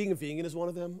being a vegan is one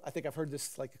of them. I think I've heard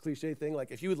this like a cliche thing.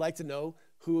 Like if you would like to know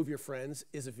who of your friends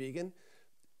is a vegan,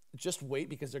 just wait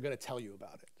because they're going to tell you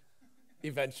about it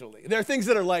eventually. There are things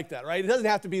that are like that, right? It doesn't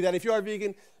have to be that. If you are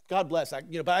vegan, God bless.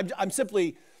 But I'm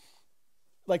simply,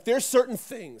 like there's certain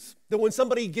things that when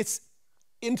somebody gets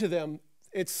into them,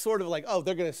 it's sort of like, oh,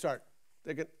 they're going to start.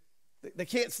 They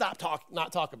can't stop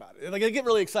not talk about it. Like they get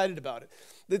really excited about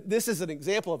it. This is an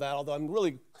example of that, although I'm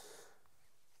really,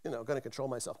 going to control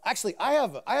myself. Actually, I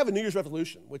have a New Year's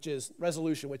resolution, which is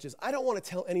I don't want to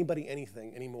tell anybody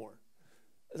anything anymore,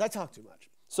 as I talk too much.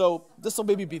 So this will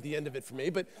maybe be the end of it for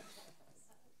me, but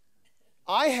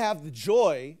I have the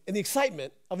joy and the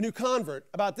excitement of a new convert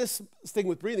about this thing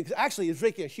with breathing, because actually it's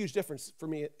making a huge difference for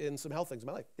me in some health things in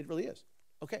my life. It really is.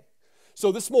 Okay.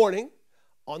 So this morning,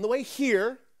 on the way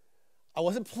here, I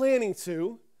wasn't planning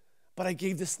to, but I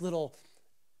gave this little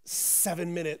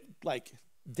 7-minute,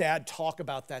 dad talk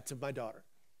about that to my daughter.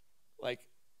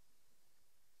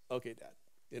 Okay, Dad,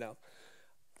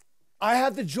 I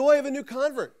have the joy of a new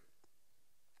convert.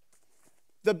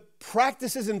 The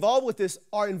practices involved with this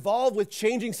are involved with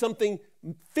changing something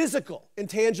physical and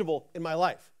tangible in my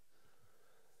life.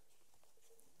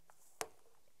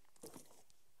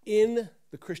 In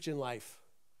the Christian life,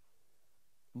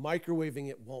 microwaving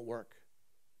it won't work.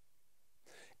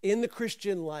 In the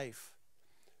Christian life,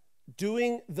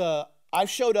 I've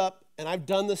showed up and I've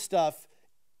done the stuff,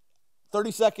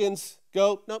 30 seconds,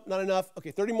 go, nope, not enough.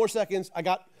 Okay, 30 more seconds,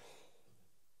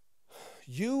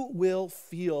 you will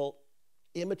feel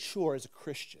immature as a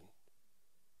Christian.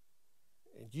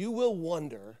 And you will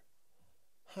wonder,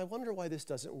 I wonder why this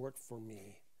doesn't work for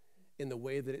me in the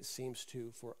way that it seems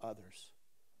to for others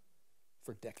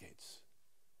for decades.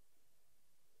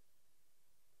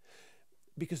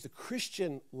 Because the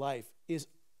Christian life is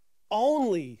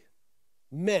only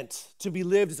meant to be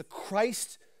lived as a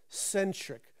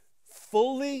Christ-centric,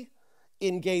 fully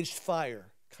engaged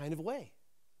fire kind of way.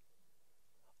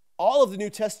 All of the New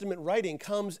Testament writing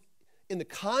comes in the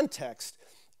context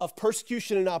of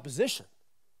persecution and opposition.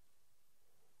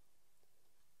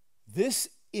 This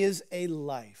is a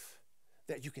life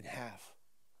that you can have,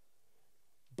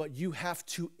 but you have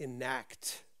to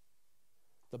enact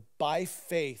the by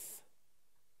faith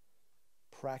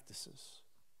practices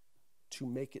to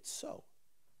make it so.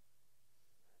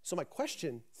 So my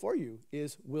question for you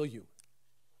is, will you?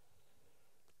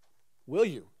 Will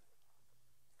you?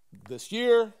 This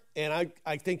year, and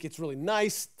I think it's really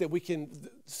nice that we can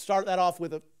start that off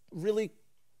with a really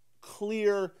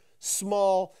clear,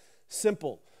 small,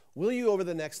 simple. Will you over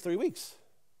the next 3 weeks?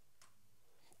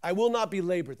 I will not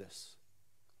belabor this,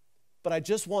 but I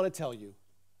just want to tell you,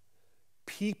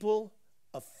 people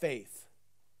of faith,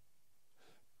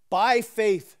 by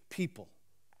faith people,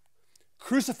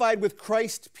 crucified with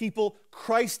Christ people,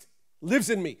 Christ lives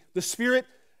in me. The Spirit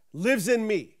lives in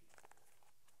me.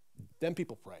 Then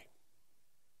people pray.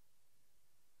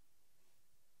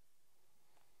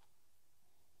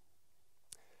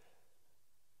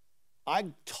 I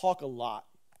talk a lot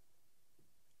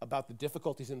about the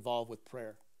difficulties involved with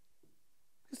prayer.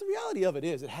 Because the reality of it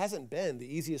is, it hasn't been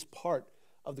the easiest part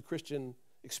of the Christian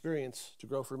experience to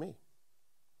grow for me.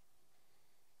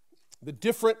 The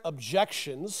different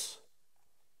objections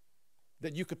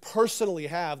that you could personally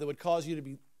have that would cause you to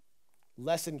be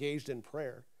less engaged in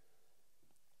prayer,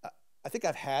 I think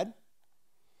I've had.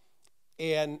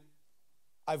 And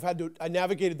I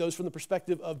navigated those from the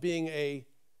perspective of being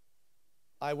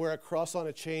I wear a cross on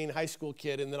a chain high school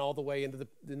kid and then all the way into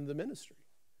the ministry.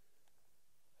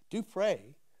 Do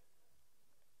pray.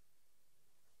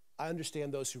 I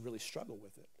understand those who really struggle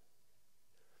with it.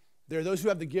 There are those who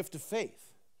have the gift of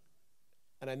faith,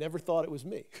 and I never thought it was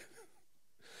me.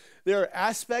 There are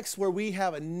aspects where we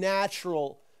have a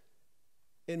natural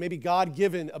and maybe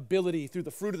God-given ability through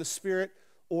the fruit of the Spirit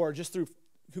or just through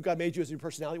who God made you as your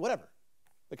personality, whatever.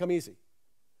 They come easy.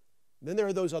 Then there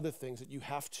are those other things that you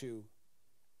have to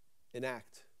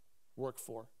enact, work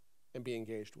for, and be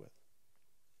engaged with.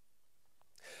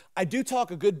 I do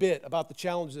talk a good bit about the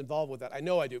challenges involved with that. I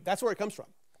know I do. That's where it comes from.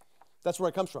 That's where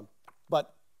it comes from.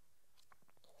 But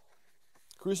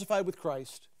crucified with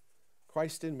Christ,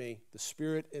 Christ in me, the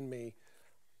Spirit in me,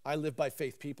 I live by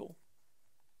faith people.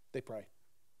 They pray.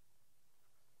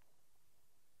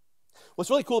 What's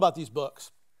really cool about these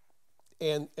books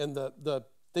and the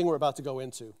thing we're about to go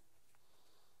into,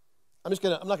 I'm not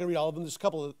gonna read all of them. There's a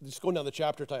couple just going down the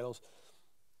chapter titles.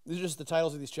 These are just the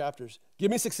titles of these chapters. Give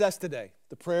me success today,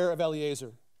 the prayer of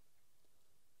Eliezer.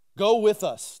 Go with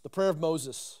us, the prayer of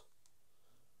Moses.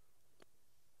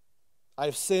 I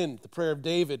have sinned, the prayer of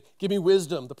David. Give me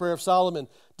wisdom, the prayer of Solomon.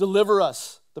 Deliver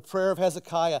us, the prayer of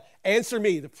Hezekiah. Answer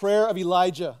me, the prayer of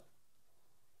Elijah.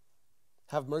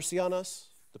 Have mercy on us,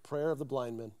 the prayer of the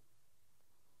blind men.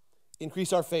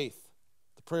 Increase our faith,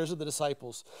 the prayers of the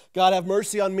disciples. God, have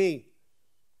mercy on me,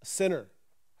 a sinner,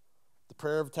 the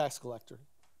prayer of a tax collector.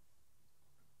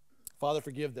 Father,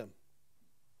 forgive them,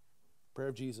 prayer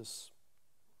of Jesus.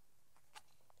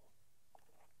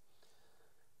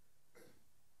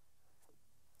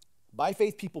 By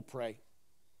faith, people pray.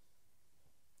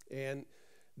 And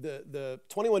the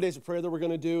 21 days of prayer that we're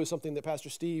going to do is something that Pastor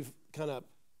Steve kind of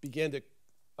began to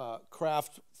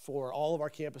craft for all of our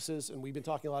campuses, and we've been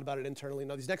talking a lot about it internally.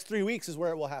 Now, these next 3 weeks is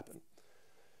where it will happen.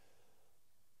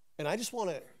 And I just want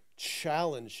to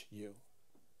challenge you.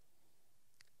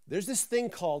 There's this thing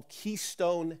called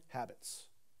keystone habits.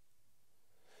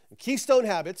 And keystone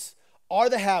habits are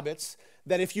the habits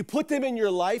that if you put them in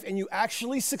your life and you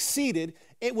actually succeeded,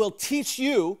 it will teach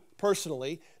you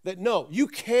personally that no, you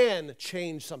can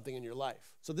change something in your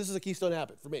life. So this is a keystone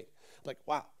habit for me. Like,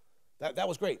 wow, that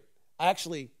was great. I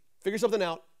actually figured something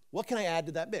out, What can I add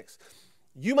to that mix?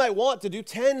 You might want to do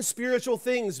 10 spiritual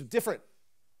things different.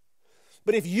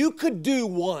 But if you could do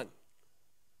one,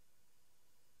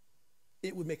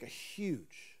 it would make a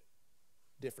huge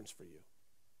difference for you.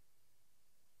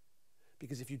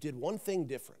 Because if you did one thing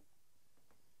different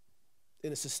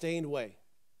in a sustained way,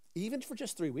 even for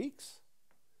just 3 weeks,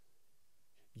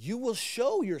 you will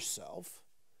show yourself,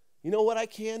 you know what I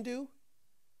can do?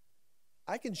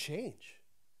 I can change.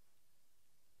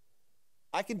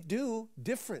 I can do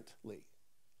differently.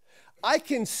 I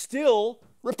can still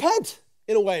repent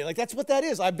in a way. Like that's what that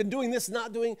is. I've been doing this,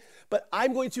 not doing, but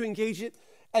I'm going to engage it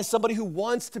as somebody who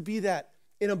wants to be that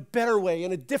in a better way,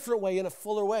 in a different way, in a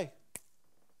fuller way.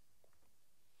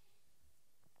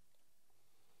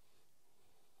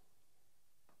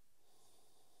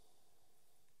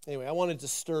 Anyway, I wanted to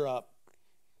stir up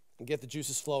and get the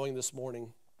juices flowing this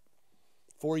morning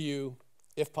for you,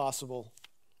 if possible,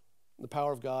 the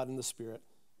power of God and the Spirit.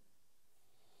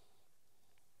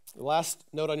 The last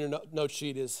note on your note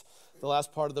sheet is the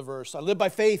last part of the verse. I live by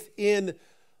faith in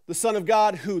the Son of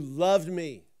God who loved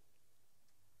me,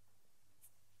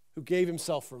 who gave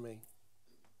himself for me.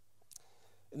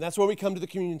 And that's where we come to the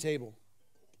communion table.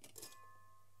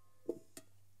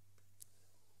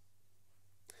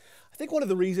 I think one of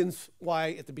the reasons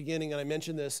why at the beginning, and I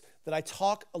mentioned this, that I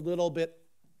talk a little bit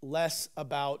less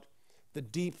about the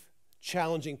deep,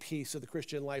 challenging piece of the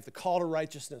Christian life, the call to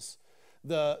righteousness,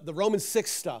 the Romans 6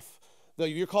 stuff, the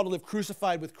you're called to live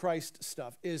crucified with Christ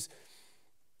stuff, is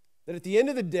that at the end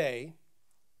of the day,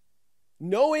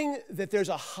 knowing that there's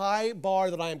a high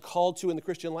bar that I am called to in the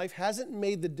Christian life hasn't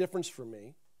made the difference for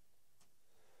me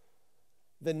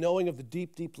than knowing of the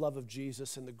deep, deep love of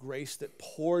Jesus and the grace that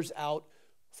pours out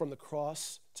from the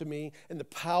cross to me and the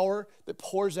power that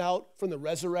pours out from the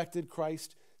resurrected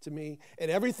Christ to me.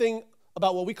 And everything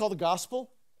about what we call the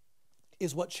gospel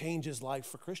is what changes life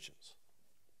for Christians.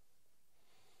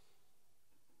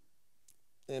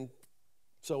 And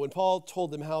so when Paul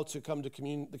told them how to come to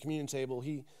the communion table,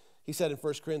 he said in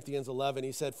 1 Corinthians 11,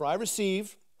 he said, "For I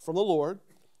received from the Lord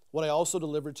what I also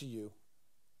delivered to you,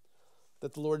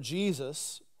 that the Lord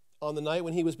Jesus, on the night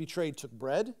when he was betrayed, took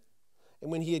bread,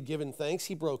 and when he had given thanks,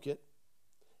 he broke it.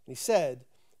 And he said,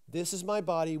 'This is my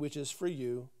body, which is for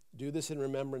you. Do this in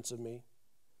remembrance of me.'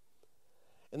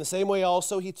 In the same way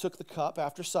also he took the cup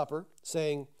after supper,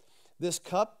 saying, 'This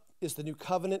cup is the new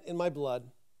covenant in my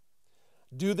blood.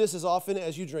 Do this as often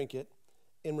as you drink it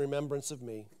in remembrance of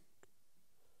me.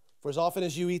 For as often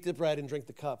as you eat the bread and drink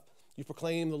the cup, you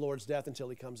proclaim the Lord's death until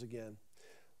he comes again.'"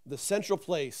 The central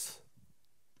place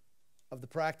of the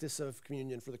practice of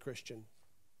communion for the Christian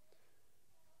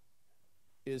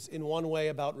is in one way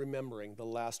about remembering the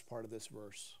last part of this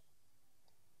verse.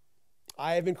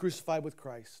 I have been crucified with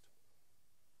Christ.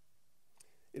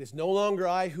 It is no longer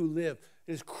I who live.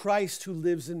 It is Christ who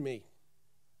lives in me.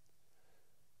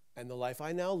 And the life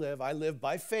I now live, I live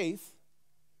by faith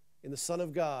in the Son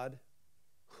of God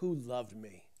who loved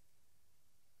me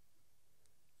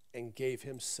and gave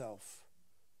himself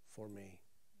for me.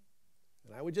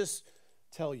 And I would just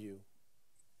tell you,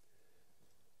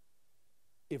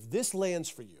 if this lands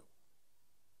for you,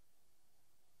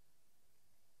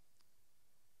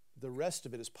 the rest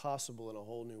of it is possible in a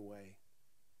whole new way.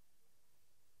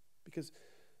 Because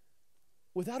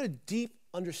without a deep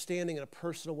understanding in a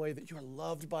personal way that you are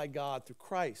loved by God through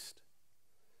Christ,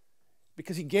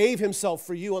 because he gave himself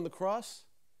for you on the cross,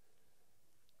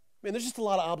 man, there's just a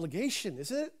lot of obligation,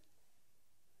 isn't it?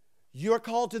 You're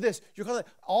called to this. You're called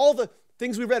to all the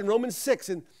things we read in Romans 6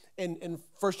 and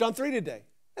 1 John 3 today.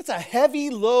 That's a heavy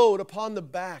load upon the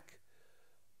back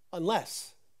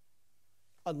unless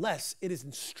it is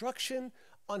instruction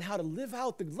on how to live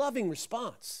out the loving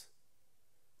response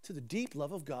to the deep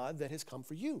love of God that has come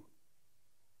for you.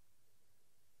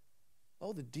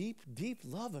 Oh, the deep, deep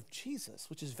love of Jesus,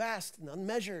 which is vast and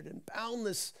unmeasured and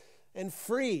boundless and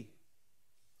free.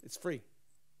 It's free.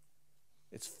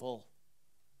 It's full.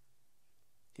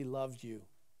 He loved you.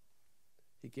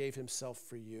 He gave himself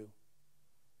for you.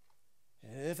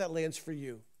 And if that lands for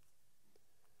you,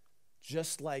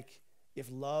 just like if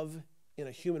love in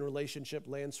a human relationship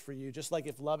lands for you, just like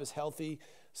if love is healthy,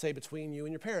 say between you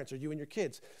and your parents or you and your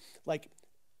kids, like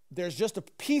there's just a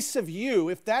piece of you,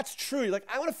 if that's true, you're like,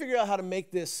 I want to figure out how to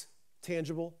make this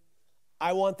tangible.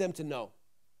 I want them to know.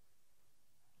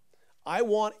 I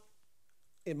want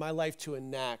in my life to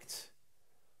enact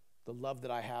the love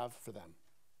that I have for them.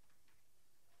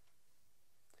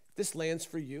 If this lands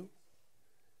for you,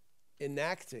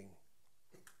 enacting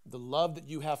the love that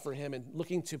you have for him and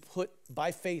looking to put,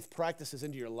 by faith, practices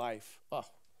into your life,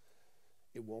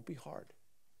 it won't be hard.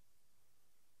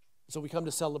 So we come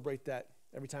to celebrate that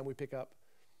every time we pick up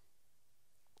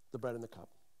the bread and the cup.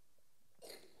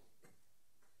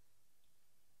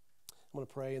 I'm going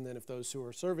to pray, and then if those who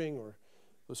are serving or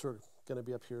those who are going to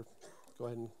be up here, go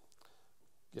ahead and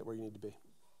get where you need to be.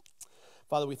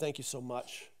 Father, we thank you so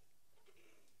much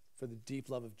for the deep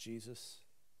love of Jesus.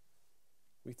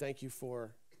 We thank you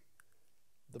for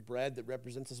the bread that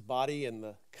represents his body and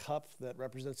the cup that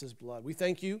represents his blood. We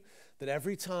thank you that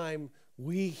every time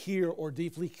we hear or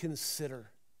deeply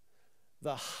consider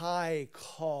the high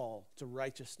call to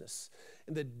righteousness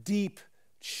and the deep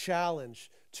challenge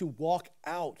to walk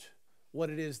out what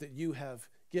it is that you have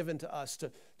given to us,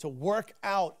 to work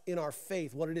out in our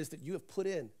faith what it is that you have put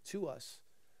in to us,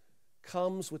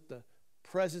 comes with the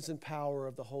presence and power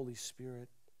of the Holy Spirit,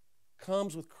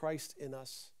 comes with Christ in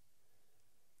us,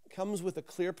 comes with a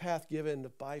clear path given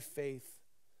by faith,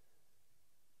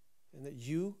 and that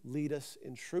you lead us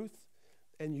in truth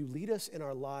and you lead us in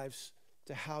our lives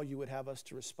to how you would have us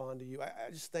to respond to you.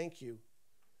 I just thank you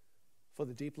for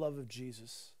the deep love of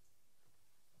Jesus.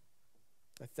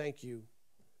 I thank you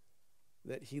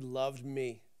that he loved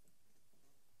me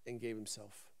and gave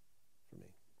himself for me.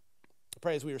 I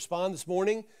pray as we respond this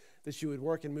morning that you would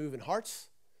work and move in hearts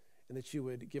and that you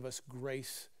would give us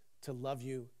grace to love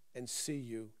you and see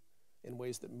you in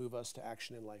ways that move us to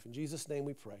action in life. In Jesus' name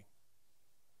we pray.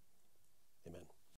 Amen.